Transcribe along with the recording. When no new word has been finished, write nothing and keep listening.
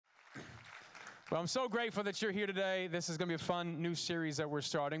Well, I'm so grateful that you're here today. This is going to be a fun new series that we're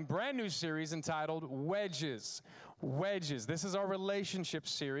starting. Brand new series entitled Wedges. Wedges. This is our relationship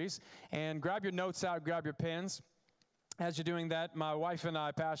series. And grab your notes out, grab your pens. As you're doing that, my wife and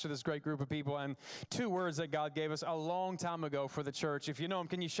I pastor this great group of people, and two words that God gave us a long time ago for the church. If you know them,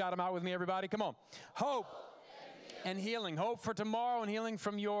 can you shout them out with me, everybody? Come on. Hope and healing. Hope for tomorrow and healing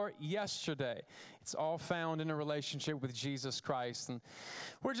from your yesterday. It's all found in a relationship with Jesus Christ. And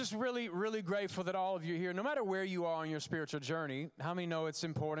we're just really, really grateful that all of you are here. No matter where you are on your spiritual journey, how many know it's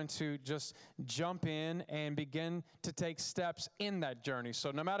important to just jump in and begin to take steps in that journey? So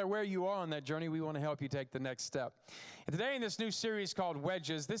no matter where you are on that journey, we want to help you take the next step. And today in this new series called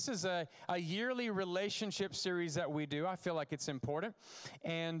Wedges, this is a yearly relationship series that we do. I feel like it's important.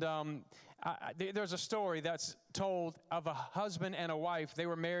 And there's a story that's told of a husband and a wife. They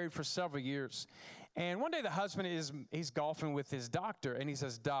were married for several years. And one day the husband he's golfing with his doctor, and he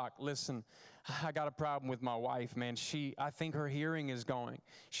says, "Doc, listen, I got a problem with my wife, man. I think her hearing is going.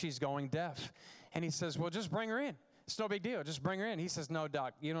 She's going deaf." And he says, "Well, just bring her in. It's no big deal. Just bring her in." He says, "No,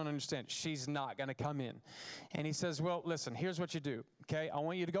 Doc, you don't understand. She's not going to come in." And he says, "Well, listen, here's what you do, okay? I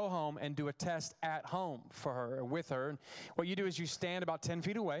want you to go home and do a test at home for her, or with her. And what you do is you stand about 10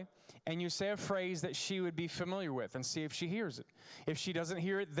 feet away, and you say a phrase that she would be familiar with and see if she hears it. If she doesn't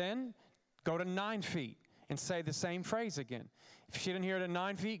hear it then, go to 9 feet and say the same phrase again. If she didn't hear it at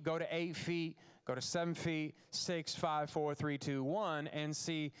 9 feet, go to 8 feet, go to 7 feet, 6, 5, 4, 3, 2, 1, and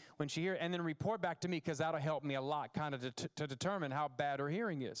see when she hears it. And then report back to me, because that'll help me a lot kind of to determine how bad her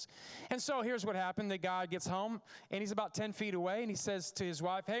hearing is." And so here's what happened. The guy gets home, and he's about 10 feet away, and he says to his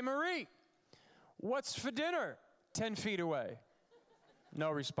wife, "Hey, Marie, what's for dinner?" 10 feet away.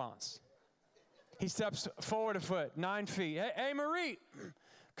 No response. He steps forward a foot, 9 feet. Hey, Marie,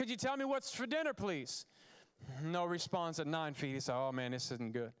 could you tell me what's for dinner, please?" No response at 9 feet. He said, "Oh, man, this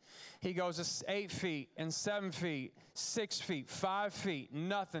isn't good." He goes to 8 feet and 7 feet, 6 feet, 5 feet,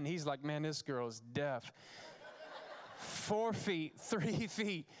 nothing. He's like, "Man, this girl is deaf." 4 feet, 3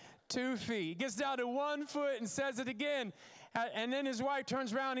 feet, 2 feet. He gets down to 1 foot and says it again. And then his wife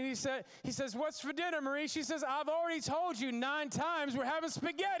turns around and he says, "What's for dinner, Marie?" She says, "I've already told you 9 times we're having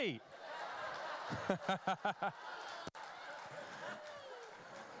spaghetti."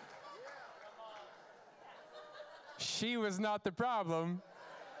 She was not the problem.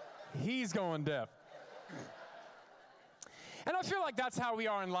 He's going deaf. And I feel like that's how we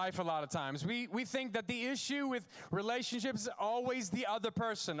are in life a lot of times. We think that the issue with relationships is always the other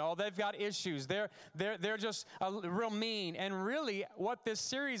person. Oh, they've got issues. They're just real mean. And really, what this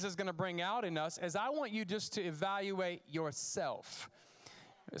series is going to bring out in us is I want you just to evaluate yourself.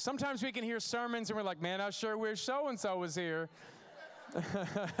 Sometimes we can hear sermons and we're like, "Man, I sure wish so-and-so was here."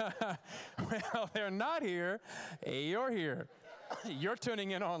 Well, they're not here. You're here. You're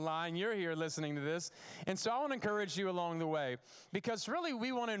tuning in online. You're here listening to this. And so I want to encourage you along the way, because really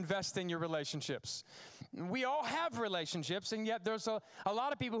we want to invest in your relationships. We all have relationships, and yet there's a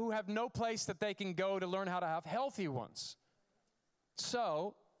lot of people who have no place that they can go to learn how to have healthy ones.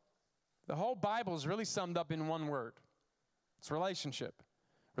 So the whole Bible is really summed up in one word. It's relationship.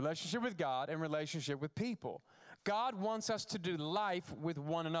 Relationship with God and relationship with people. God wants us to do life with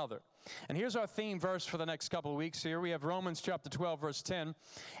one another. And here's our theme verse for the next couple of weeks here. We have Romans chapter 12, verse 10.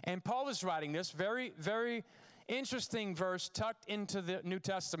 And Paul is writing this very, very interesting verse tucked into the New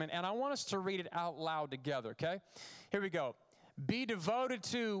Testament. And I want us to read it out loud together, okay? Here we go. "Be devoted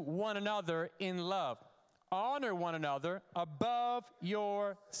to one another in love. Honor one another above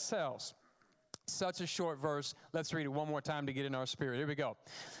yourselves." Such a short verse. Let's read it one more time to get in our spirit. Here we go.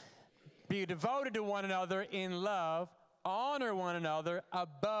 "Be devoted to one another in love. Honor one another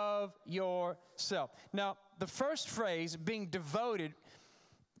above yourself." Now, the first phrase, being devoted,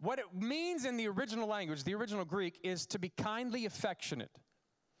 what it means in the original language, the original Greek, is to be kindly affectionate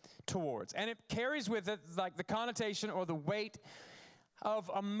towards. And it carries with it like the connotation or the weight of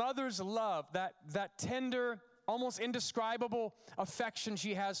a mother's love, that tender, almost indescribable affection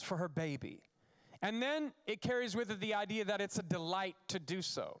she has for her baby. And then it carries with it the idea that it's a delight to do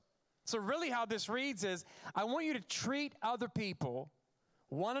so. So really how this reads is, I want you to treat other people,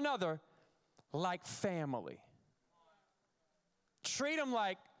 one another, like family. Treat them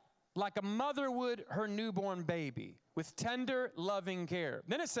like a mother would her newborn baby, with tender, loving care.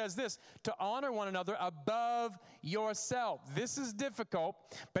 Then it says this, to honor one another above yourself. This is difficult,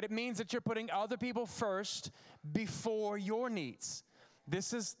 but it means that you're putting other people first before your needs.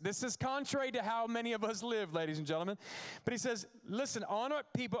 This is contrary to how many of us live, ladies and gentlemen. But he says, listen, honor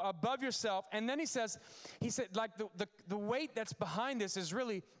people above yourself. And then he said, like the weight that's behind this is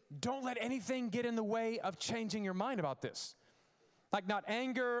really, don't let anything get in the way of changing your mind about this. Like not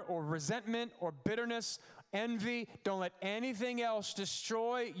anger or resentment or bitterness, envy. Don't let anything else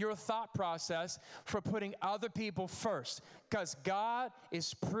destroy your thought process for putting other people first. Because God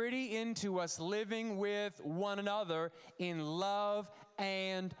is pretty into us living with one another in love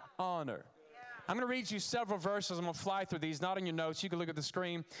and honor. I'm going to read you several verses. I'm going to fly through these, not in your notes. You can look at the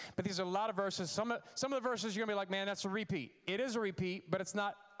screen. But these are a lot of verses. Some of the verses you're going to be like, man, that's a repeat. It is a repeat, but it's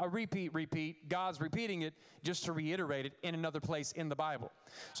not a repeat. God's repeating it just to reiterate it in another place in the Bible.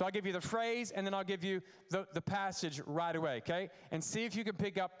 So I'll give you the phrase, and then I'll give you the passage right away, okay? And see if you can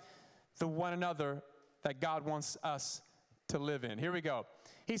pick up the one another that God wants us to live in. Here we go.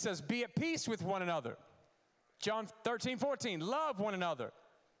 He says, be at peace with one another. John 13:14, love one another.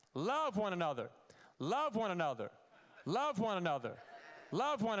 Love one another. Love one another. Love one another.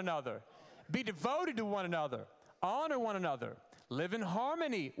 Love one another. Be devoted to one another. Honor one another. Live in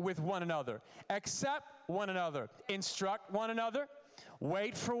harmony with one another. Accept one another. Instruct one another.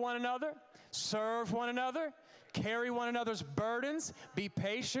 Wait for one another. Serve one another. Carry one another's burdens. Be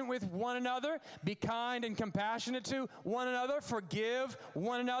patient with one another. Be kind and compassionate to one another. Forgive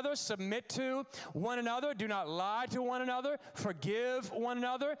one another. Submit to one another. Do not lie to one another. Forgive one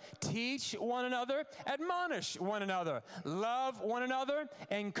another. Teach one another. Admonish one another. Love one another.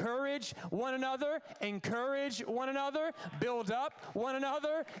 Encourage one another. Encourage one another. Build up one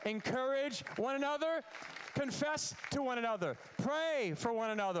another. Encourage one another. Confess to one another. Pray for one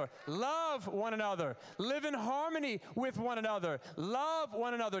another. Love one another. Live in harmony with one another. Love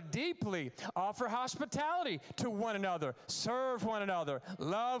one another deeply. Offer hospitality to one another. Serve one another.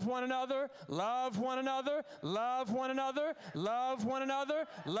 Love one another. Love one another. Love one another. Love one another.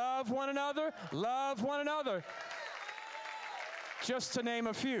 Love one another. Love one another. Just to name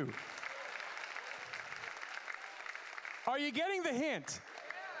a few. Are you getting the hint?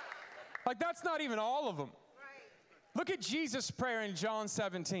 Like, that's not even all of them. Look at Jesus' prayer in John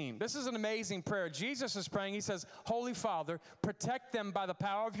 17. This is an amazing prayer. Jesus is praying. He says, Holy Father, protect them by the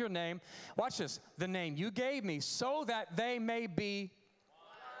power of your name. Watch this. The name you gave me, so that they may be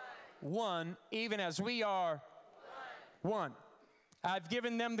one, even as we are one. I've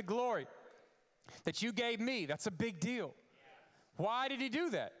given them the glory that you gave me. That's a big deal. Why did he do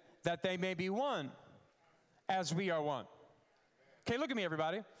that? That they may be one as we are one. Okay, look at me,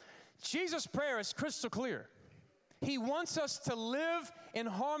 everybody. Jesus' prayer is crystal clear. He wants us to live in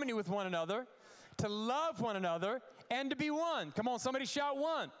harmony with one another, to love one another, and to be one. Come on, somebody shout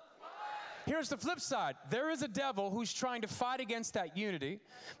one. Here's the flip side. There is a devil who's trying to fight against that unity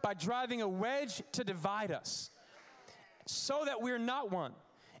by driving a wedge to divide us so that we're not one.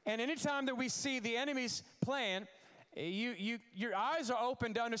 And anytime that we see the enemy's plan, your eyes are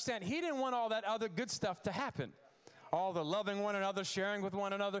open to understand he didn't want all that other good stuff to happen. All the loving one another, sharing with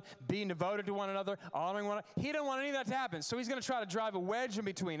one another, being devoted to one another, honoring one another. He didn't want any of that to happen. So he's going to try to drive a wedge in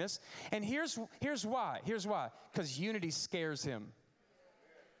between us. And here's why. Here's why. Because unity scares him.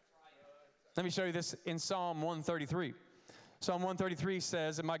 Let me show you this in Psalm 133. Psalm 133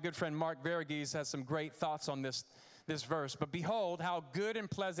 says, and my good friend Mark Verghese has some great thoughts on this verse. But behold, how good and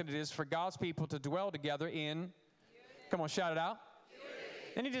pleasant it is for God's people to dwell together in unity. Come on, shout it out.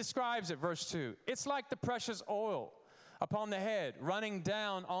 Unity. Then he describes it, verse 2. It's like the precious oil upon the head, running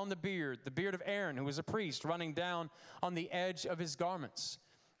down on the beard of Aaron, who was a priest, running down on the edge of his garments.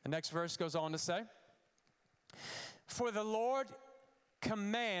 The next verse goes on to say, for the Lord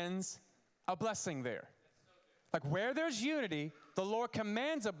commands a blessing there. Like where there's unity, the Lord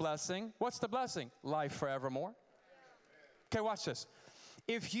commands a blessing. What's the blessing? Life forevermore. Okay, watch this.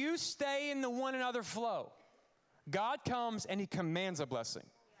 If you stay in the one another flow, God comes and he commands a blessing.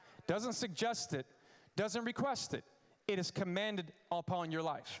 Doesn't suggest it, doesn't request it. It is commanded upon your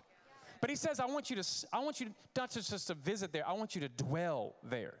life. But he says, I want you to not just to visit there, I want you to dwell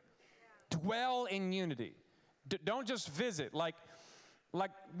there. Dwell in unity. Don't just visit. Like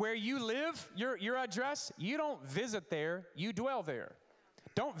where you live, your address, you don't visit there, you dwell there.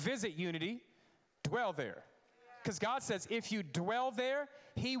 Don't visit unity, dwell there. Because God says, if you dwell there,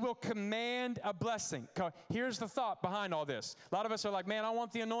 he will command a blessing. Here's the thought behind all this. A lot of us are like, man, I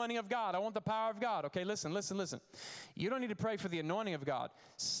want the anointing of God. I want the power of God. Okay, listen. You don't need to pray for the anointing of God.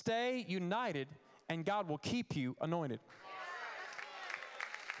 Stay united, and God will keep you anointed.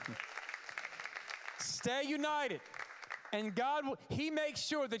 Stay united, and he makes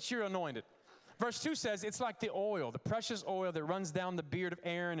sure that you're anointed. Verse 2 says, it's like the oil, the precious oil that runs down the beard of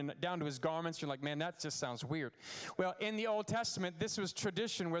Aaron and down to his garments. You're like, man, that just sounds weird. Well, in the Old Testament, this was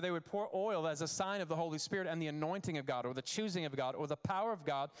tradition where they would pour oil as a sign of the Holy Spirit and the anointing of God or the choosing of God or the power of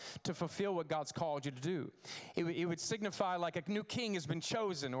God to fulfill what God's called you to do. It would signify like a new king has been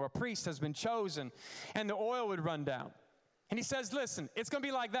chosen or a priest has been chosen, and the oil would run down. And he says, listen, it's going to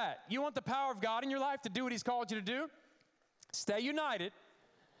be like that. You want the power of God in your life to do what he's called you to do? Stay united,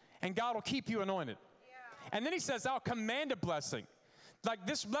 and God will keep you anointed. Yeah. And then he says, I'll command a blessing. Like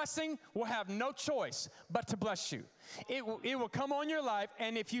this blessing will have no choice but to bless you. It will come on your life,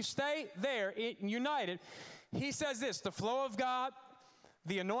 and if you stay there united, he says this, the flow of God,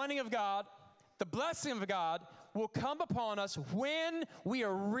 the anointing of God, the blessing of God will come upon us when we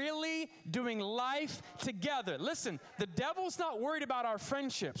are really doing life together. Listen, the devil's not worried about our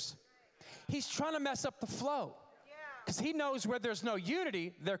friendships. He's trying to mess up the flow. Because he knows where there's no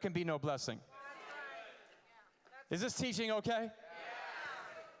unity, there can be no blessing. Is this teaching okay?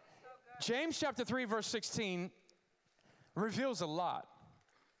 James chapter 3, verse 16 reveals a lot.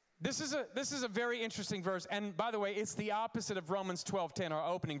 This is a very interesting verse. And by the way, it's the opposite of Romans 12:10,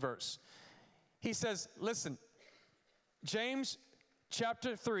 our opening verse. He says, listen, James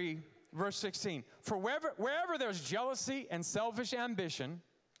chapter 3, verse 16. For wherever there's jealousy and selfish ambition,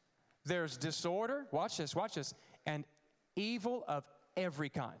 there's disorder, watch this, and evil of every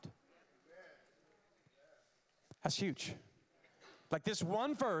kind. That's huge. Like this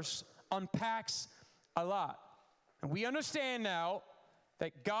one verse unpacks a lot. And we understand now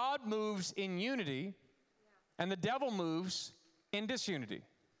that God moves in unity and the devil moves in disunity.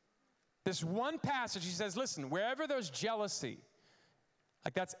 This one passage, he says, listen, wherever there's jealousy,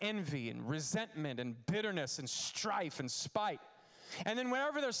 like that's envy and resentment and bitterness and strife and spite. And then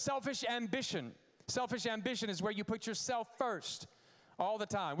wherever there's selfish ambition is where you put yourself first all the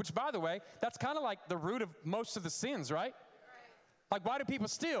time, which, by the way, that's kind of like the root of most of the sins, right? Like, why do people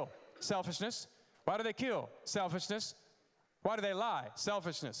steal? Selfishness. Why do they kill? Selfishness. Why do they lie?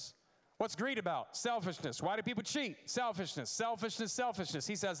 Selfishness. What's greed about? Selfishness. Why do people cheat? Selfishness, selfishness, selfishness.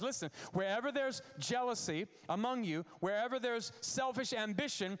 He says, listen, wherever there's jealousy among you, wherever there's selfish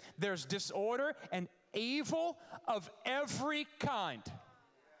ambition, there's disorder and evil of every kind.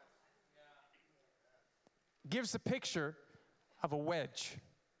 Gives the picture of a wedge.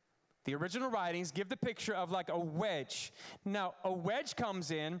 The original writings give the picture of like a wedge. Now, a wedge comes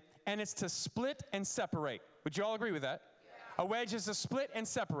in, and it's to split and separate. Would you all agree with that? Yeah. A wedge is to split and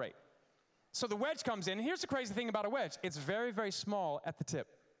separate. So the wedge comes in, and here's the crazy thing about a wedge. It's very, very small at the tip.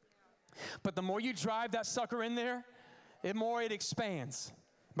 But the more you drive that sucker in there, the more it expands.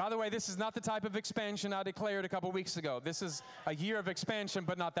 By the way, this is not the type of expansion I declared a couple weeks ago. This is a year of expansion,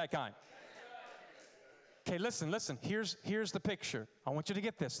 but not that kind. Okay, listen. Here's the picture. I want you to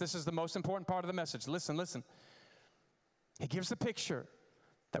get this. This is the most important part of the message. Listen. He gives the picture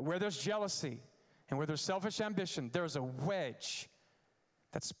that where there's jealousy and where there's selfish ambition, there's a wedge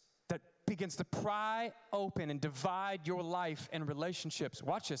that begins to pry open and divide your life and relationships.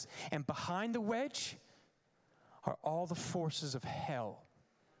 Watch this. And behind the wedge are all the forces of hell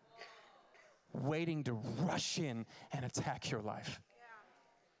waiting to rush in and attack your life.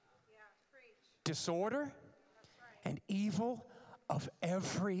 Disorder and evil of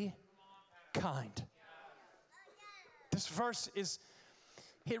every kind. This verse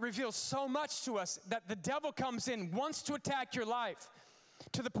it reveals so much to us that the devil comes in, wants to attack your life,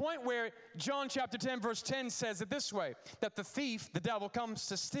 to the point where John chapter 10, verse 10 says it this way, that the thief, the devil, comes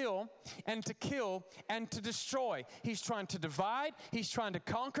to steal and to kill and to destroy. He's trying to divide. He's trying to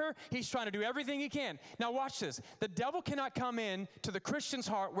conquer. He's trying to do everything he can. Now watch this. The devil cannot come in to the Christian's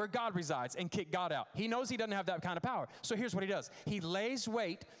heart where God resides and kick God out. He knows he doesn't have that kind of power. So here's what he does. He lays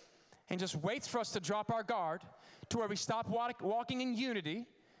wait and just waits for us to drop our guard to where we stop walking in unity.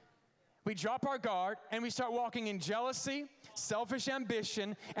 We drop our guard and we start walking in jealousy, selfish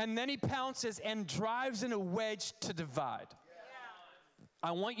ambition, and then he pounces and drives in a wedge to divide. I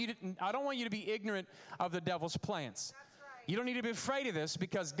don't want you to be ignorant of the devil's plans. You don't need to be afraid of this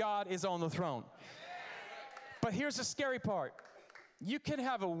because God is on the throne. But here's the scary part. You can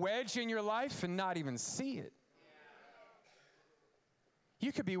have a wedge in your life and not even see it.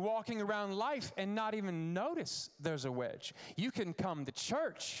 You could be walking around life and not even notice there's a wedge. You can come to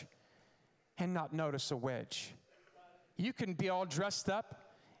church and not notice a wedge. You can be all dressed up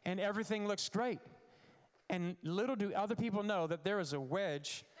and everything looks great. And little do other people know that there is a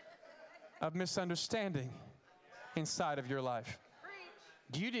wedge of misunderstanding inside of your life.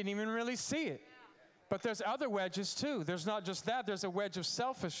 You didn't even really see it. But there's other wedges too. There's not just that, there's a wedge of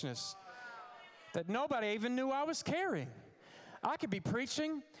selfishness that nobody even knew I was carrying. I could be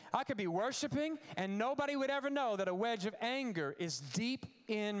preaching, I could be worshiping, and nobody would ever know that a wedge of anger is deep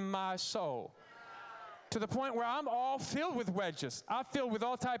in my soul. To the point where I'm all filled with wedges. I'm filled with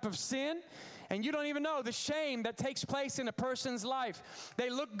all type of sin, And you don't even know the shame that takes place in a person's life. They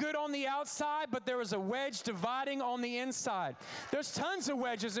look good on the outside, but there is a wedge dividing on the inside. There's tons of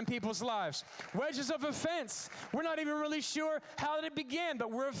wedges in people's lives. Wedges of offense. We're not even really sure how did it begin,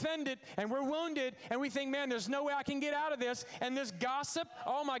 but we're offended and we're wounded, and we think, man, there's no way I can get out of this. And this gossip,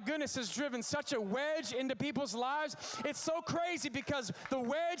 oh my goodness, has driven such a wedge into people's lives. It's so crazy because the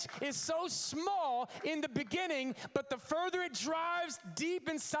wedge is so small in the beginning, but the further it drives deep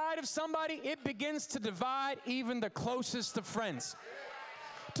inside of somebody, it begins to divide even the closest of friends.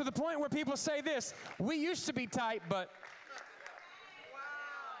 To the point where people say this, we used to be tight, but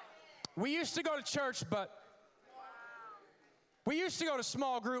we used to go to church, but we used to go to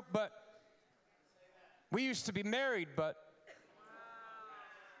small group, but we used to be married, but.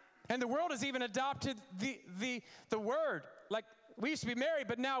 And the world has even adopted the word, like we used to be married,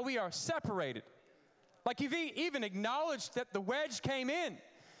 but now we are separated. Like you've even acknowledged that the wedge came in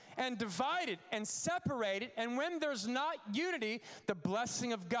and divided and separated, and when there's not unity, the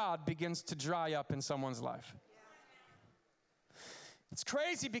blessing of God begins to dry up in someone's life. It's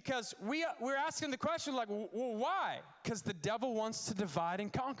crazy because we're asking the question like, well, why? Because the devil wants to divide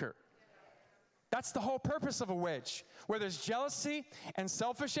and conquer. That's the whole purpose of a wedge. Where there's jealousy and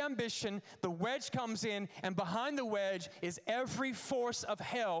selfish ambition, the wedge comes in, and behind the wedge is every force of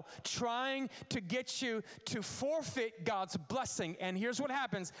hell trying to get you to forfeit God's blessing. And here's what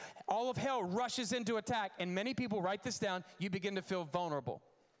happens. All of hell rushes into attack, and many people, write this down, you begin to feel vulnerable.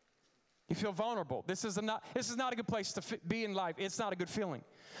 You feel vulnerable. This is not a good place to be in life. It's not a good feeling.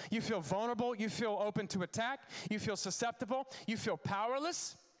 You feel vulnerable. You feel open to attack. You feel susceptible. You feel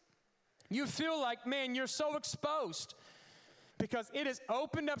powerless. You feel like, man, you're so exposed because it has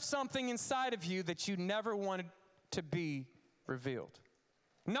opened up something inside of you that you never wanted to be revealed.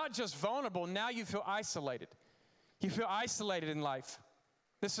 Not just vulnerable, now you feel isolated. You feel isolated in life.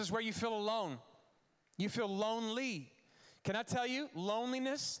 This is where you feel alone. You feel lonely. Can I tell you,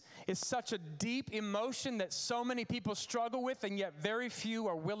 loneliness is such a deep emotion that so many people struggle with, and yet very few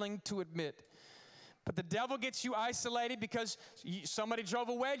are willing to admit. But the devil gets you isolated because somebody drove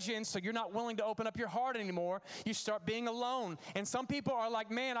a wedge in, so you're not willing to open up your heart anymore. You start being alone. And some people are like,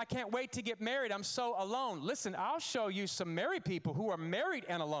 man, I can't wait to get married. I'm so alone. Listen, I'll show you some married people who are married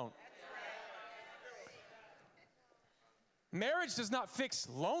and alone. Marriage does not fix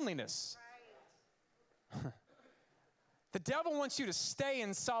loneliness. The devil wants you to stay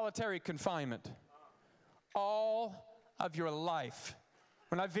in solitary confinement all of your life.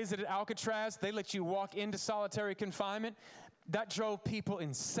 When I visited Alcatraz, they let you walk into solitary confinement. That drove people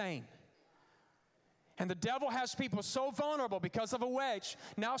insane. And the devil has people so vulnerable because of a wedge,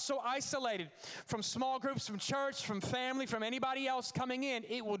 now so isolated from small groups, from church, from family, from anybody else coming in.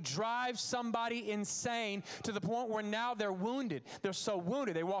 It will drive somebody insane to the point where now they're wounded. They're so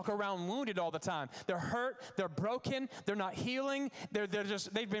wounded. They walk around wounded all the time. They're hurt. They're broken. They're not healing.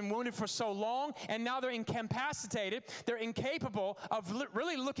 They've been wounded for so long, and now they're incapacitated. They're incapable of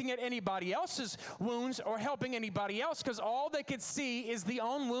really looking at anybody else's wounds or helping anybody else because all they could see is the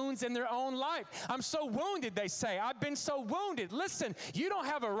own wounds in their own life. I'm so wounded, they say. I've been so wounded. Listen, you don't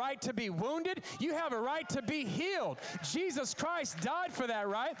have a right to be wounded. You have a right to be healed. Jesus Christ died for that,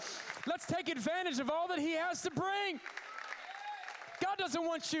 right? Let's take advantage of all that he has to bring. God doesn't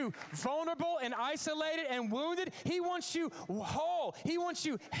want you vulnerable and isolated and wounded. He wants you whole. He wants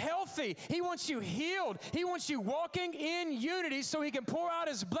you healthy. He wants you healed. He wants you walking in unity so he can pour out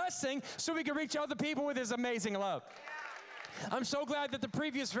his blessing so we can reach other people with his amazing love. I'm so glad that the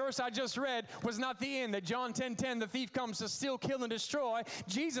previous verse I just read was not the end, that John 10:10, the thief comes to steal, kill, and destroy.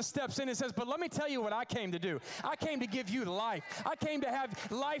 Jesus steps in and says, but let me tell you what I came to do. I came to give you life. I came to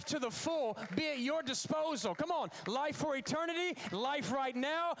have life to the full, be at your disposal. Come on, life for eternity, life right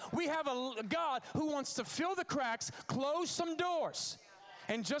now. We have a God who wants to fill the cracks, close some doors.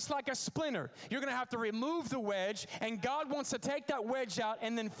 And just like a splinter, you're going to have to remove the wedge, and God wants to take that wedge out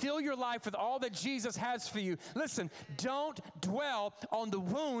and then fill your life with all that Jesus has for you. Listen, don't dwell on the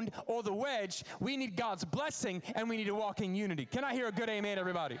wound or the wedge. We need God's blessing, and we need to walk in unity. Can I hear a good amen,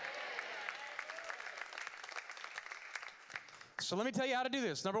 everybody? So let me tell you how to do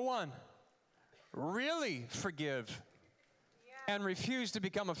this. Number one, really forgive and refuse to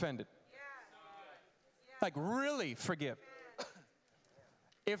become offended. Like really forgive.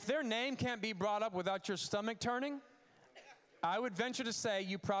 If their name can't be brought up without your stomach turning, I would venture to say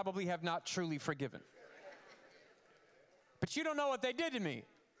you probably have not truly forgiven. But you don't know what they did to me.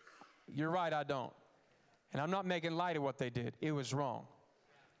 You're right, I don't. And I'm not making light of what they did. It was wrong.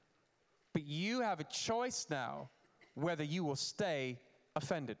 But you have a choice now whether you will stay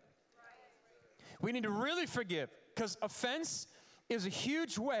offended. We need to really forgive because offense is a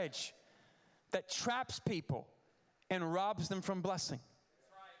huge wedge that traps people and robs them from blessing.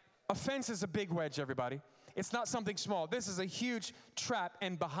 Offense is a big wedge, everybody. It's not something small. This is a huge trap,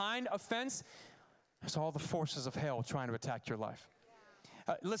 and behind offense, there's all the forces of hell trying to attack your life.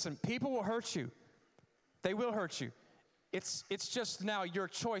 Listen, people will hurt you. They will hurt you. It's just now your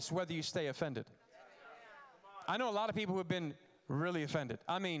choice whether you stay offended. I know a lot of people who have been really offended.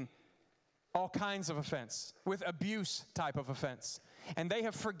 I mean, all kinds of offense, with abuse type of offense. And they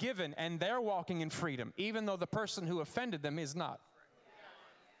have forgiven, and they're walking in freedom, even though the person who offended them is not.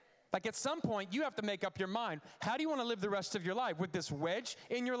 Like at some point, you have to make up your mind. How do you want to live the rest of your life? With this wedge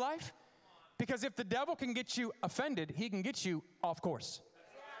in your life? Because if the devil can get you offended, he can get you off course.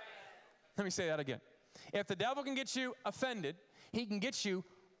 Let me say that again. If the devil can get you offended, he can get you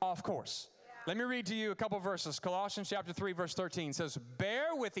off course. Let me read to you a couple verses. Colossians chapter 3, verse 13 says,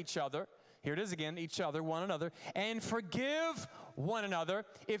 bear with each other. Here it is again, each other, one another, and forgive one another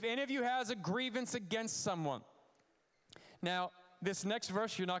if any of you has a grievance against someone. Now, this next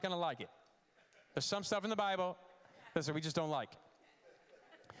verse, you're not going to like it. There's some stuff in the Bible that we just don't like.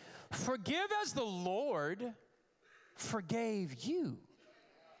 Forgive as the Lord forgave you.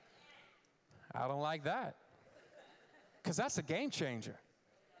 I don't like that, because that's a game changer.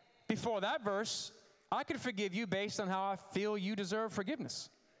 Before that verse, I could forgive you based on how I feel you deserve forgiveness.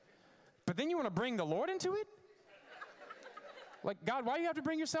 But then you want to bring the Lord into it? Like, God, why do you have to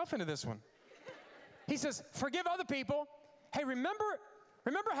bring yourself into this one? He says, forgive other people. Hey, remember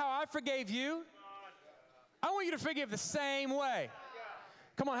how I forgave you? I want you to forgive the same way.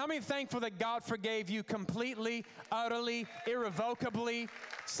 Come on, how many are thankful that God forgave you completely, utterly, irrevocably,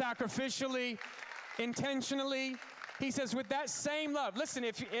 sacrificially, intentionally? He says, with that same love. Listen,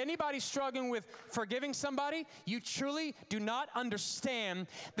 if anybody's struggling with forgiving somebody, you truly do not understand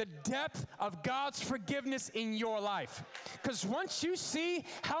the depth of God's forgiveness in your life. Because once you see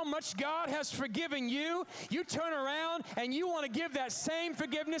how much God has forgiven you, you turn around and you want to give that same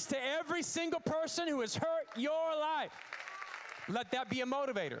forgiveness to every single person who has hurt your life. Let that be a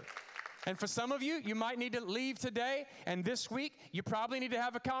motivator. And for some of you, you might need to leave today, and this week, you probably need to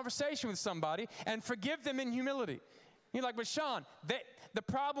have a conversation with somebody and forgive them in humility. You're like, but Sean, the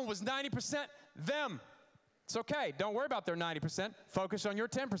problem was 90% them. It's okay. Don't worry about their 90%. Focus on your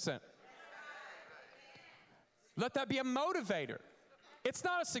 10%. Let that be a motivator. It's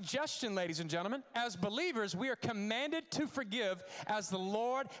not a suggestion, ladies and gentlemen. As believers, we are commanded to forgive as the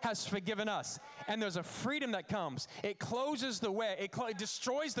Lord has forgiven us. And there's a freedom that comes. It closes the wedge. It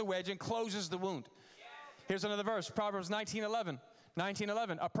destroys the wedge and closes the wound. Here's another verse, Proverbs 19:11.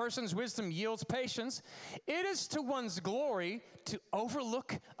 19:11, a person's wisdom yields patience. It is to one's glory to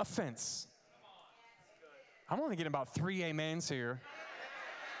overlook offense. I'm only getting about 3 amens here.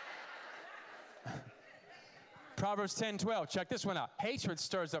 Proverbs 10:12, check this one out. Hatred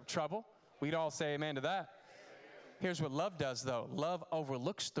stirs up trouble. We'd all say amen to that. Here's what love does, though. Love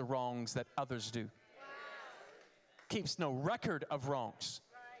overlooks the wrongs that others do. Keeps no record of wrongs.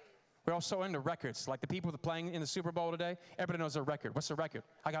 We're also into records. Like the people that are playing in the Super Bowl today, everybody knows their record. What's the record?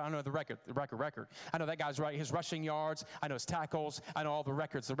 I know the record. I know that guy's right, his rushing yards. I know his tackles. I know all the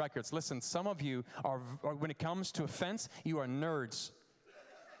records. Listen, some of you are when it comes to offense, you are nerds.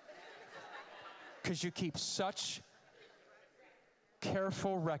 Because you keep such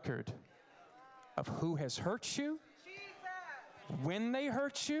careful record of who has hurt you, when they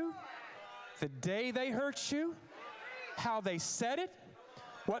hurt you, the day they hurt you, how they said it,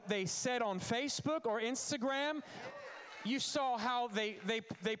 what they said on Facebook or Instagram. You saw how they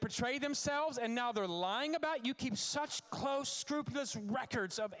portray themselves, and now they're lying about. You keep such close, scrupulous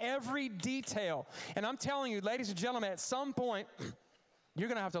records of every detail. And I'm telling you, ladies and gentlemen, at some point, you're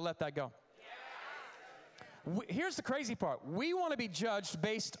going to have to let that go. Here's the crazy part. We want to be judged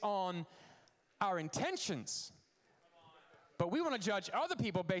based on our intentions, but we want to judge other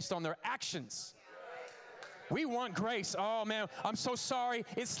people based on their actions. We want grace. Oh, man, I'm so sorry.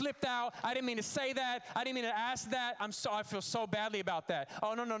 It slipped out. I didn't mean to say that. I didn't mean to ask that. I feel so badly about that.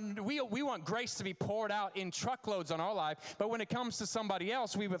 Oh, no. We want grace to be poured out in truckloads on our life. But when it comes to somebody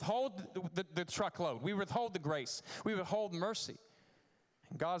else, we withhold the truckload. We withhold the grace. We withhold mercy.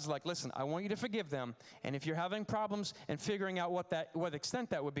 And God's like, listen, I want you to forgive them. And if you're having problems and figuring out what extent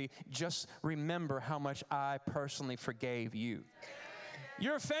that would be, just remember how much I personally forgave you.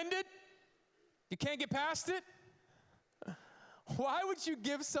 You're offended? You can't get past it? Why would you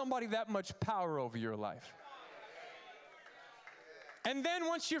give somebody that much power over your life? And then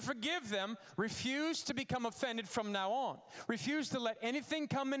once you forgive them, refuse to become offended from now on. Refuse to let anything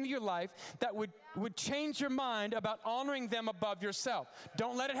come into your life that would change your mind about honoring them above yourself.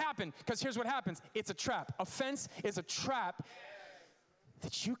 Don't let it happen, because here's what happens. It's a trap. Offense is a trap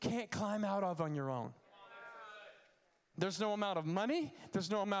that you can't climb out of on your own. There's no amount of money.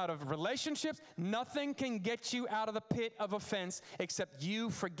 There's no amount of relationships. Nothing can get you out of the pit of offense except you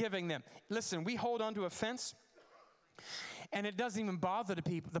forgiving them. Listen, we hold on to offense, and it doesn't even bother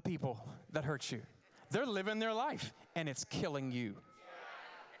the people that hurt you. They're living their life, and it's killing you.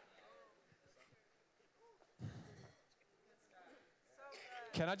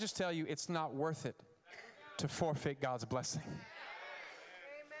 Can I just tell you, it's not worth it to forfeit God's blessing.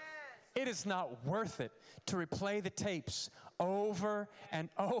 It is not worth it to replay the tapes over and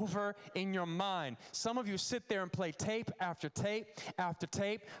over in your mind. Some of you sit there and play tape after tape after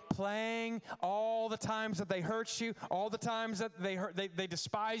tape, playing all the times that they hurt you, all the times that they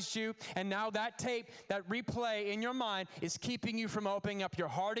despised you, and now that tape, that replay in your mind is keeping you from opening up your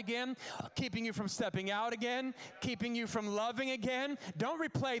heart again, keeping you from stepping out again, keeping you from loving again. Don't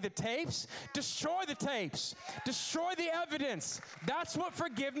replay the tapes. Destroy the tapes. Destroy the evidence. That's what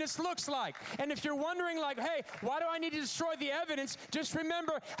forgiveness looks like. And if you're wondering like, hey, why do I need to destroy the evidence? Just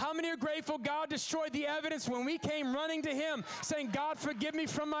remember, how many are grateful God destroyed the evidence when we came running to Him, saying, God, forgive me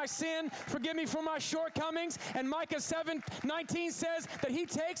from my sin, forgive me for my shortcomings. And Micah 7:19 says that He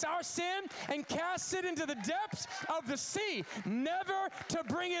takes our sin and casts it into the depths of the sea, never to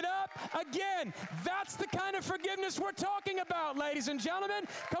bring it up again. That's the kind of forgiveness we're talking about, ladies and gentlemen.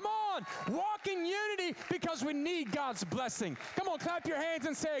 Come on, walk in unity because we need God's blessing. Come on, clap your hands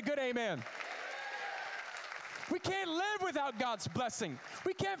and say a good amen. We can't live without God's blessing.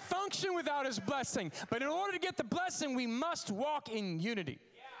 We can't function without His blessing. But in order to get the blessing, we must walk in unity.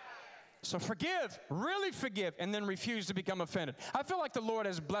 So forgive, really forgive, and then refuse to become offended. I feel like the Lord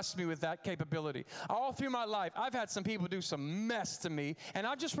has blessed me with that capability. All through my life, I've had some people do some mess to me, and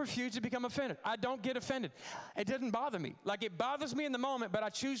I've just refused to become offended. I don't get offended. It doesn't bother me. Like, it bothers me in the moment, but I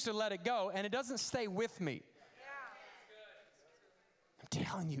choose to let it go, and it doesn't stay with me. I'm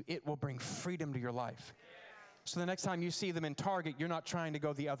telling you, it will bring freedom to your life. So the next time you see them in Target, you're not trying to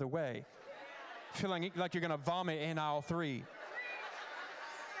go the other way, feeling like you're going to vomit in aisle 3.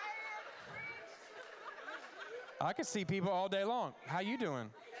 I could see people all day long. How you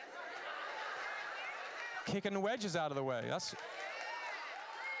doing? Kicking the wedges out of the way.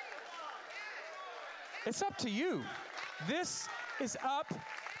 It's up to you. This is up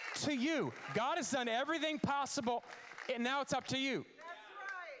to you. God has done everything possible, and now it's up to you.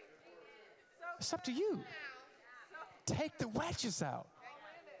 It's up to you. Take the wedges out.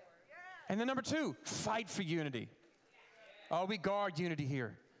 And then number 2, fight for unity. Oh, we guard unity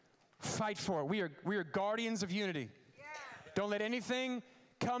here. Fight for it. We are guardians of unity. Don't let anything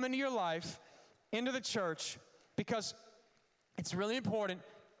come into your life, into the church, because it's really important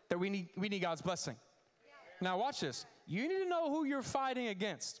that we need God's blessing. Now watch this. You need to know who you're fighting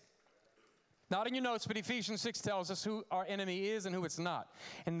against. Not in your notes, but Ephesians 6 tells us who our enemy is and who it's not.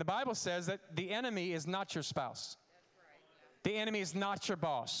 And the Bible says that the enemy is not your spouse. The enemy is not your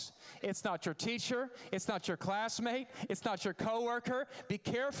boss. It's not your teacher. It's not your classmate. It's not your coworker. Be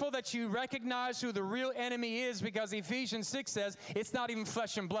careful that you recognize who the real enemy is, because Ephesians 6 says it's not even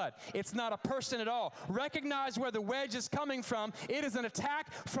flesh and blood. It's not a person at all. Recognize where the wedge is coming from. It is an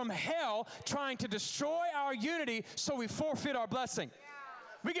attack from hell trying to destroy our unity so we forfeit our blessing.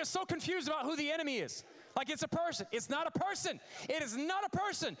 We get so confused about who the enemy is. Like it's a person. It's not a person. It is not a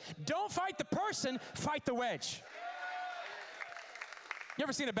person. Don't fight the person, fight the wedge. You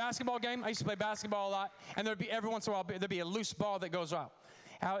ever seen a basketball game? I used to play basketball a lot, and there'd be every once in a while, there'd be a loose ball that goes out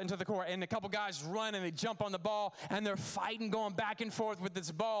into the court, and a couple guys run and they jump on the ball, and they're fighting, going back and forth with this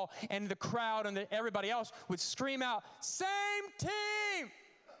ball, and the crowd and everybody else would scream out, "Same team!"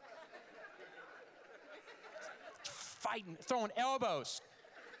 Fighting, throwing elbows,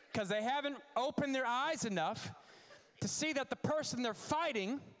 because they haven't opened their eyes enough to see that the person they're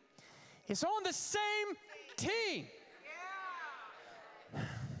fighting is on the same team.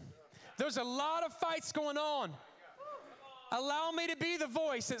 There's a lot of fights going on. Allow me to be the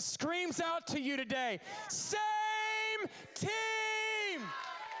voice that screams out to you today. Same team.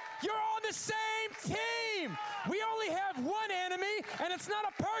 You're on the same team. We only have one enemy, and it's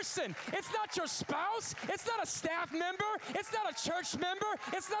not a person. It's not your spouse. It's not a staff member. It's not a church member.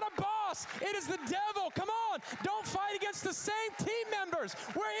 It's not a boss. It is the devil. Come on. Don't fight against the same team members.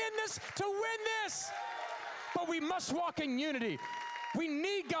 We're in this to win this. But we must walk in unity. We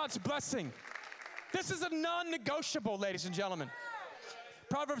need God's blessing. This is a non-negotiable, ladies and gentlemen.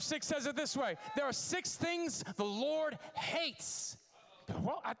 Proverbs 6 says it this way. There are 6 things the Lord hates.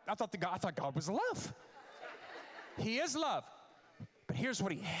 Well, I thought God was love. He is love. But here's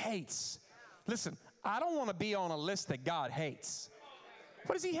what He hates. Listen, I don't want to be on a list that God hates.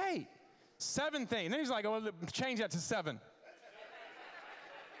 What does He hate? 7 things. And then He's like, oh, change that to 7.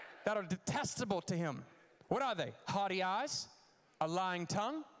 that are detestable to him. What are they? Haughty eyes, a lying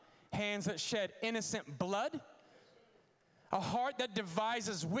tongue, hands that shed innocent blood, a heart that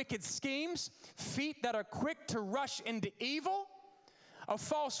devises wicked schemes, feet that are quick to rush into evil, a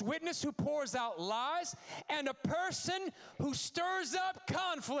false witness who pours out lies, and a person who stirs up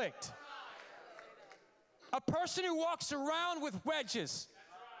conflict. A person who walks around with wedges.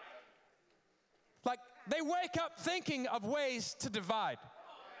 Like they wake up thinking of ways to divide.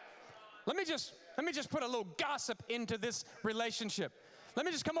 Let me just put a little gossip into this relationship. Let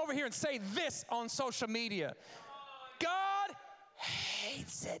me just come over here and say this on social media. God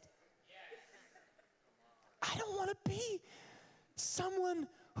hates it. I don't want to be someone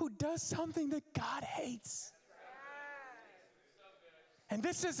who does something that God hates. And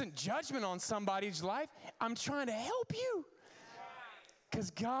this isn't judgment on somebody's life. I'm trying to help you.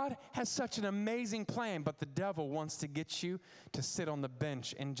 Because God has such an amazing plan, but the devil wants to get you to sit on the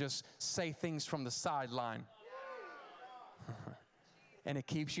bench and just say things from the sideline. And it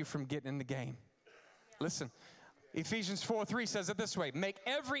keeps you from getting in the game. Listen, Ephesians 4:3 says it this way: make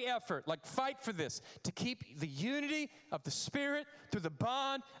every effort, like fight for this, to keep the unity of the Spirit through the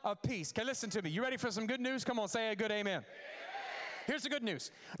bond of peace. Okay, listen to me. You ready for some good news? Come on, say a good amen. Amen. Here's the good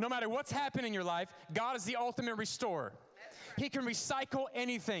news. No matter what's happened in your life, God is the ultimate restorer. He can recycle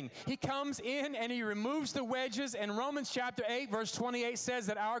anything. He comes in and he removes the wedges. And Romans chapter 8, verse 28 says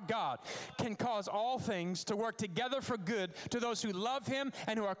that our God can cause all things to work together for good to those who love him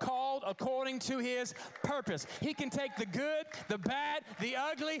and who are called according to his purpose. He can take the good, the bad, the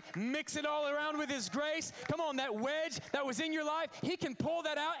ugly, mix it all around with his grace. Come on, that wedge that was in your life, he can pull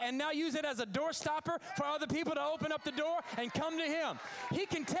that out and now use it as a door stopper for other people to open up the door and come to him. He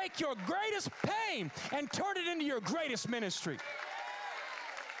can take your greatest pain and turn it into your greatest ministry.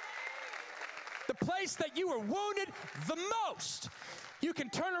 The place that you were wounded the most, you can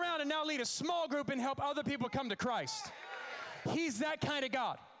turn around and now lead a small group and help other people come to Christ. He's that kind of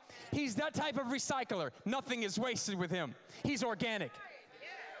God. He's that type of recycler. Nothing is wasted with him. He's organic.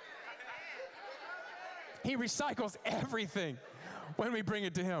 He recycles everything when we bring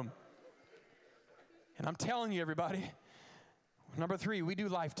it to him. And I'm telling you, everybody, number 3, we do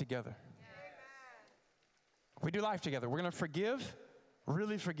life together. We do life together. We're going to forgive,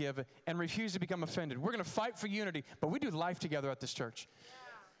 really forgive, and refuse to become offended. We're going to fight for unity, but we do life together at this church.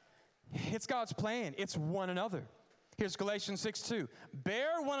 It's God's plan. It's one another. Here's Galatians 6:2.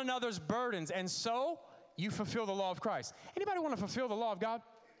 Bear one another's burdens, and so you fulfill the law of Christ. Anybody want to fulfill the law of God?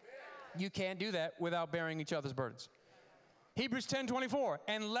 You can't do that without bearing each other's burdens. Hebrews 10:24,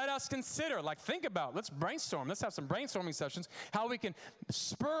 and let us consider, like think about, let's brainstorm, let's have some brainstorming sessions, how we can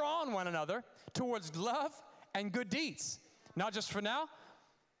spur on one another towards love and good deeds. Not just for now,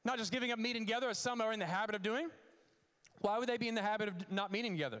 not just giving up meeting together as some are in the habit of doing. Why would they be in the habit of not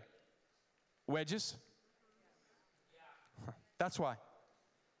meeting together? Wedges. That's why.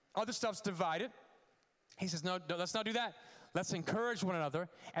 Other stuff's divided. He says, no, let's not do that. Let's encourage one another.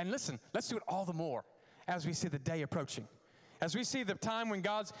 And listen, let's do it all the more as we see the day approaching. As we see the time when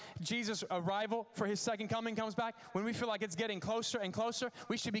Jesus' arrival for his second coming comes back, when we feel like it's getting closer and closer,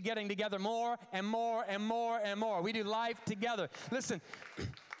 we should be getting together more and more and more and more. We do life together. Listen,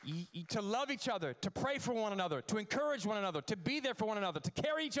 to love each other, to pray for one another, to encourage one another, to be there for one another, to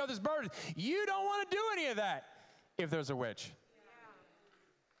carry each other's burdens. You don't want to do any of that if there's a wedge.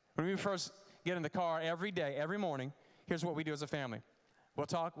 When we first get in the car every day, every morning, here's what we do as a family. We'll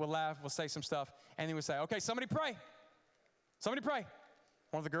talk, we'll laugh, we'll say some stuff, and then we'll say, okay, somebody pray. Somebody pray.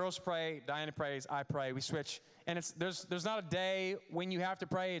 One of the girls pray, Diana prays, I pray, we switch. And there's not a day when you have to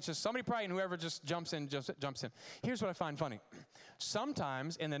pray. It's just somebody pray and whoever just jumps in, jumps in. Here's what I find funny.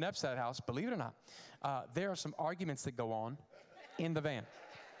 Sometimes in the Nepstead house, believe it or not, there are some arguments that go on in the van.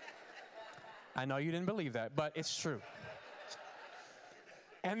 I know you didn't believe that, but it's true.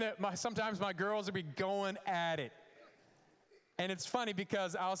 And sometimes my girls will be going at it. And it's funny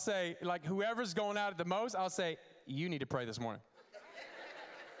because I'll say, like, whoever's going at it the most, I'll say, you need to pray this morning.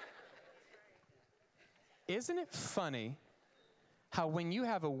 Isn't it funny how when you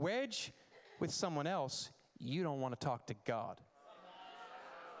have a wedge with someone else, you don't want to talk to God?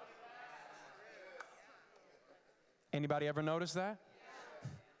 Anybody ever notice that?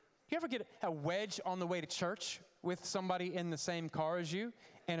 You ever get a wedge on the way to church with somebody in the same car as you,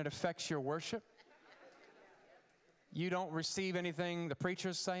 and it affects your worship? You don't receive anything the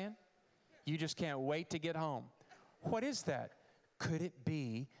preacher's saying? You just can't wait to get home. What is that? Could it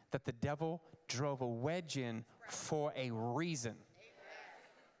be that the devil drove a wedge in for a reason?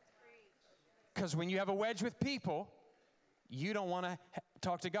 Because when you have a wedge with people, you don't want to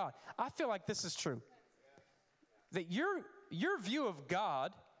talk to God. I feel like this is true. That your view of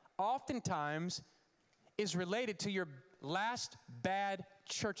God oftentimes is related to your last bad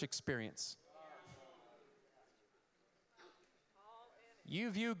church experience. You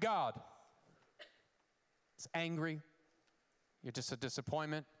view God as angry. You're just a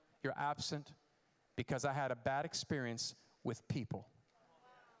disappointment. You're absent because I had a bad experience with people.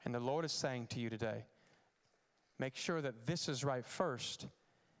 And the Lord is saying to you today, make sure that this is right first,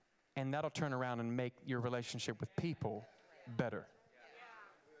 and that'll turn around and make your relationship with people better.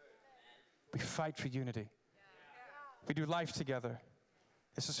 We fight for unity. We do life together.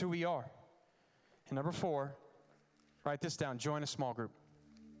 This is who we are. And number 4, write this down, join a small group.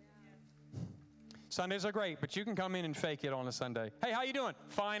 Sundays are great, but you can come in and fake it on a Sunday. Hey, how you doing?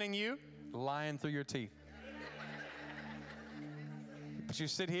 Fine, and you? Lying through your teeth. But you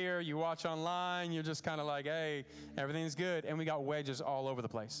sit here, you watch online, you're just kind of like, hey, everything's good, and we got wedges all over the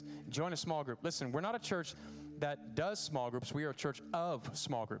place. Join a small group. Listen, we're not a church that does small groups. We are a church of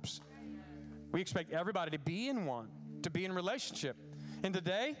small groups. We expect everybody to be in one, to be in relationship. And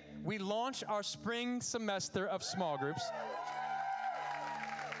today, we launch our spring semester of small groups.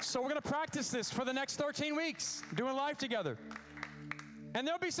 So we're going to practice this for the next 13 weeks, doing life together. And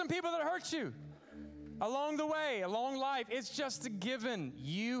there'll be some people that hurt you along the way, along life. It's just a given.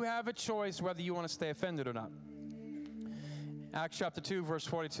 You have a choice whether you want to stay offended or not. Acts chapter 2, verse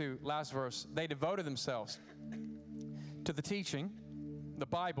 42, last verse. They devoted themselves to the teaching, the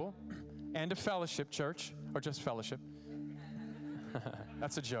Bible, and to fellowship, church, or just fellowship.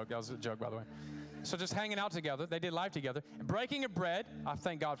 That's a joke. That was a joke, by the way. So just hanging out together. They did life together. Breaking of bread. I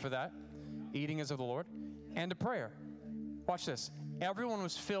thank God for that. Eating as of the Lord. And to prayer. Watch this. Everyone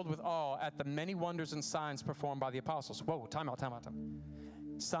was filled with awe at the many wonders and signs performed by the apostles. Whoa, time out.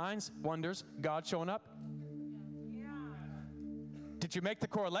 Signs, wonders, God showing up. Yeah. Did you make the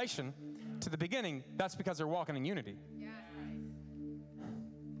correlation to the beginning? That's because they're walking in unity. Yeah.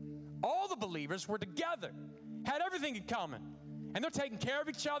 All the believers were together, had everything in common. And they're taking care of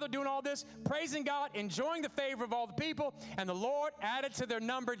each other, doing all this, praising God, enjoying the favor of all the people. And the Lord added to their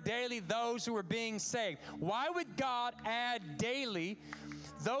number daily those who were being saved. Why would God add daily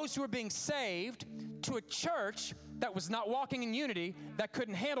those who were being saved to a church that was not walking in unity, that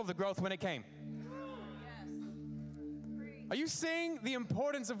couldn't handle the growth when it came? Are you seeing the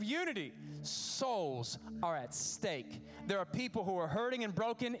importance of unity? Souls are at stake. There are people who are hurting and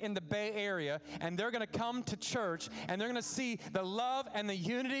broken in the Bay Area, and they're going to come to church, and they're going to see the love and the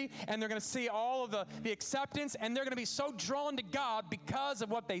unity, and they're going to see all of the acceptance, and they're going to be so drawn to God because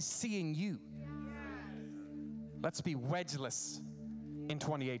of what they see in you. Let's be wedgeless in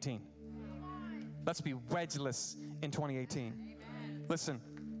 2018. Let's be wedgeless in 2018. Listen,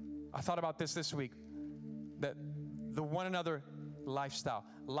 I thought about this week, that the one another lifestyle.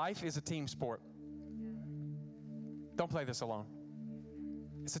 Life is a team sport. Don't play this alone.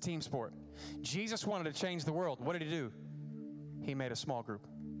 It's a team sport. Jesus wanted to change the world. What did he do? He made a small group.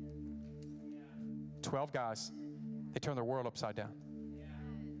 12 guys. They turned their world upside down.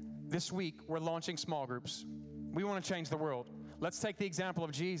 This week, we're launching small groups. We want to change the world. Let's take the example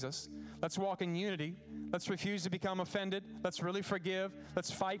of Jesus. Let's walk in unity. Let's refuse to become offended. Let's really forgive.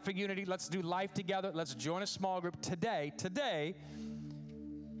 Let's fight for unity. Let's do life together. Let's join a small group today.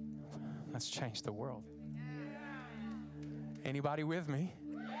 Let's change the world. Anybody with me?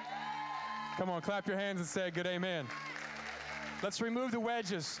 Come on, clap your hands and say a good amen. Let's remove the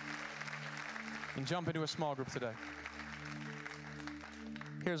wedges and jump into a small group today.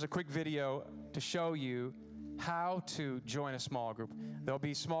 Here's a quick video to show you how to join a small group. There'll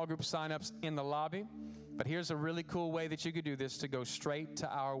be small group signups in the lobby, but here's a really cool way that you could do this, to go straight to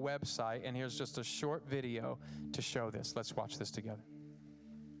our website, and here's just a short video to show this. Let's watch this together.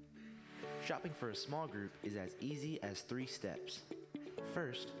 Shopping for a small group is as easy as 3 steps.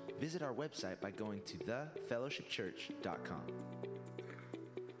 First, visit our website by going to thefellowshipchurch.com.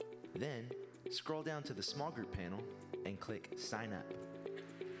 Then, scroll down to the small group panel and click Sign Up.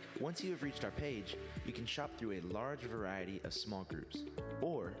 Once you have reached our page, you can shop through a large variety of small groups,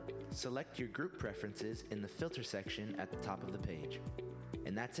 or select your group preferences in the filter section at the top of the page.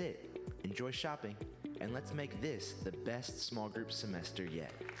 And that's it. Enjoy shopping, and let's make this the best small group semester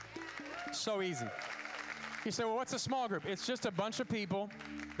yet. So easy. You say, well, what's a small group? It's just a bunch of people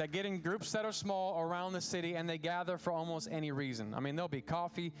that get in groups that are small around the city, and they gather for almost any reason. I mean, there'll be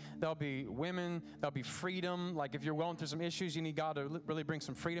coffee, there'll be women, there'll be freedom. Like if you're going through some issues, you need God to really bring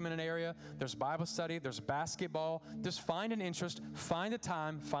some freedom in an area. There's Bible study, there's basketball. Just find an interest, find a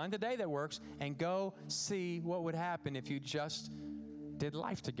time, find a day that works, and go see what would happen if you just did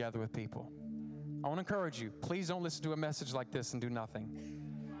life together with people. I want to encourage you, please don't listen to a message like this and do nothing.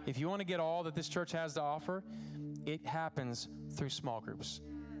 If you want to get all that this church has to offer, it happens through small groups.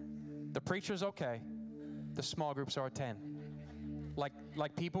 The preacher's okay. The small groups are a 10.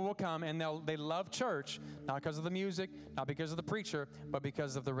 Like people will come and they love church, not because of the music, not because of the preacher, but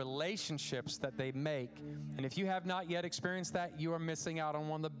because of the relationships that they make. And if you have not yet experienced that, you are missing out on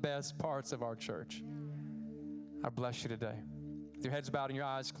one of the best parts of our church. I bless you today. With your heads bowed and your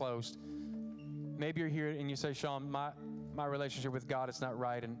eyes closed. Maybe you're here and you say, Sean, my relationship with God is not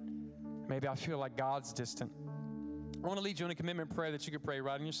right, and maybe I feel like God's distant. I want to lead you in a commitment prayer that you could pray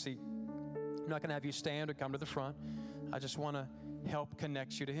right in your seat. I'm not going to have you stand or come to the front. I just want to help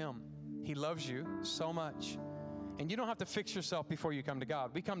connect you to Him. He loves you so much. And you don't have to fix yourself before you come to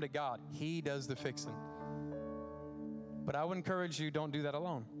God. We come to God. He does the fixing. But I would encourage you, don't do that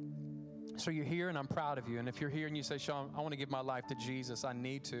alone. So you're here, and I'm proud of you. And if you're here and you say, Sean, I want to give my life to Jesus, I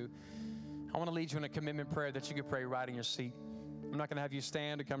need to. I want to lead you in a commitment prayer that you could pray right in your seat. I'm not going to have you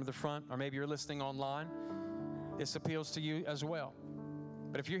stand or come to the front, or maybe you're listening online. This appeals to you as well.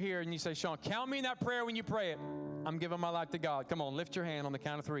 But if you're here and you say, Sean, count me in that prayer when you pray it. I'm giving my life to God. Come on, lift your hand on the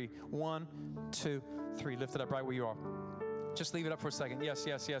count of 3. 1, 2, 3. Lift it up right where you are. Just leave it up for a second. Yes,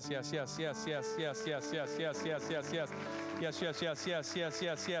 yes, yes, yes, yes, yes, yes, yes, yes, yes, yes, yes, yes, yes. Yes, yes, yes, yes, yes,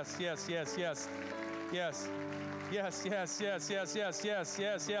 yes, yes, yes, yes, yes. Yes. Yes, yes, yes, yes, yes, yes,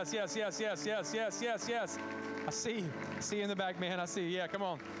 yes, yes, yes, yes, yes, yes, yes, yes, yes. I see you. I see you in the back, man. I see you. Yeah, come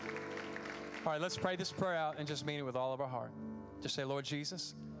on. All right, let's pray this prayer out and just mean it with all of our heart. Just say, Lord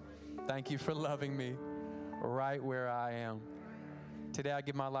Jesus, thank you for loving me right where I am. Today I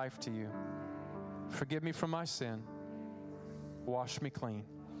give my life to you. Forgive me from my sin. Wash me clean.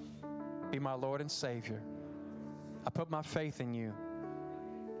 Be my Lord and Savior. I put my faith in you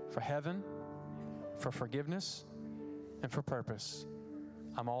for heaven, for forgiveness, and for purpose.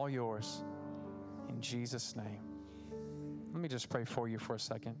 I'm all yours. In Jesus' name. Let me just pray for you for a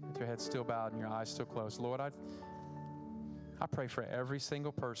second, with your head still bowed and your eyes still closed. Lord, I pray for every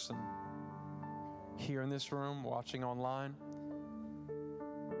single person here in this room, watching online.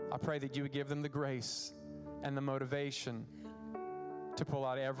 I pray that you would give them the grace and the motivation to pull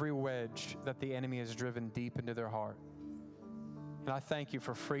out every wedge that the enemy has driven deep into their heart. And I thank you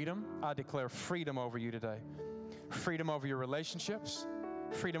for freedom. I declare freedom over you today. Freedom over your relationships,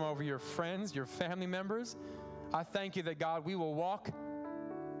 freedom over your friends, your family members. I thank you that, God, we will walk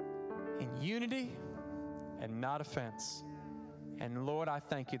in unity and not offense. And Lord, I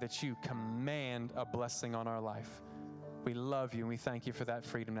thank you that you command a blessing on our life. We love you and we thank you for that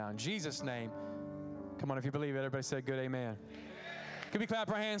freedom now. In Jesus' name, come on, if you believe it, everybody say good amen. Can we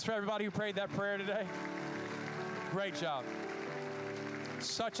clap our hands for everybody who prayed that prayer today? Great job.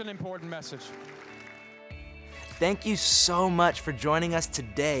 Such an important message. Thank you so much for joining us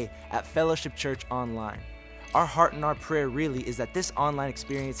today at Fellowship Church Online. Our heart and our prayer really is that this online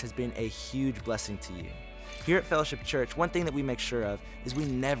experience has been a huge blessing to you. Here at Fellowship Church, one thing that we make sure of is we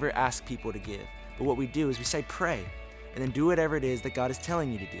never ask people to give. But what we do is we say pray, and then do whatever it is that God is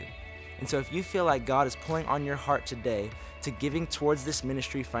telling you to do. And so if you feel like God is pulling on your heart today to giving towards this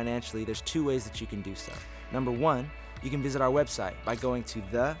ministry financially, there's 2 ways that you can do so. Number 1, you can visit our website by going to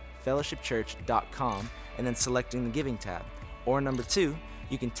thefellowshipchurch.com and then selecting the giving tab. Or number 2,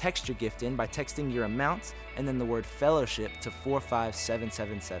 you can text your gift in by texting your amount and then the word fellowship to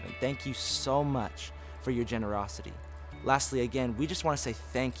 45777. Thank you so much for your generosity. Lastly, again, we just want to say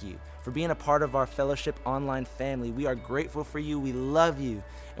thank you for being a part of our Fellowship Online family. We are grateful for you, we love you,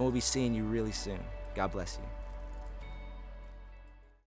 and we'll be seeing you really soon. God bless you.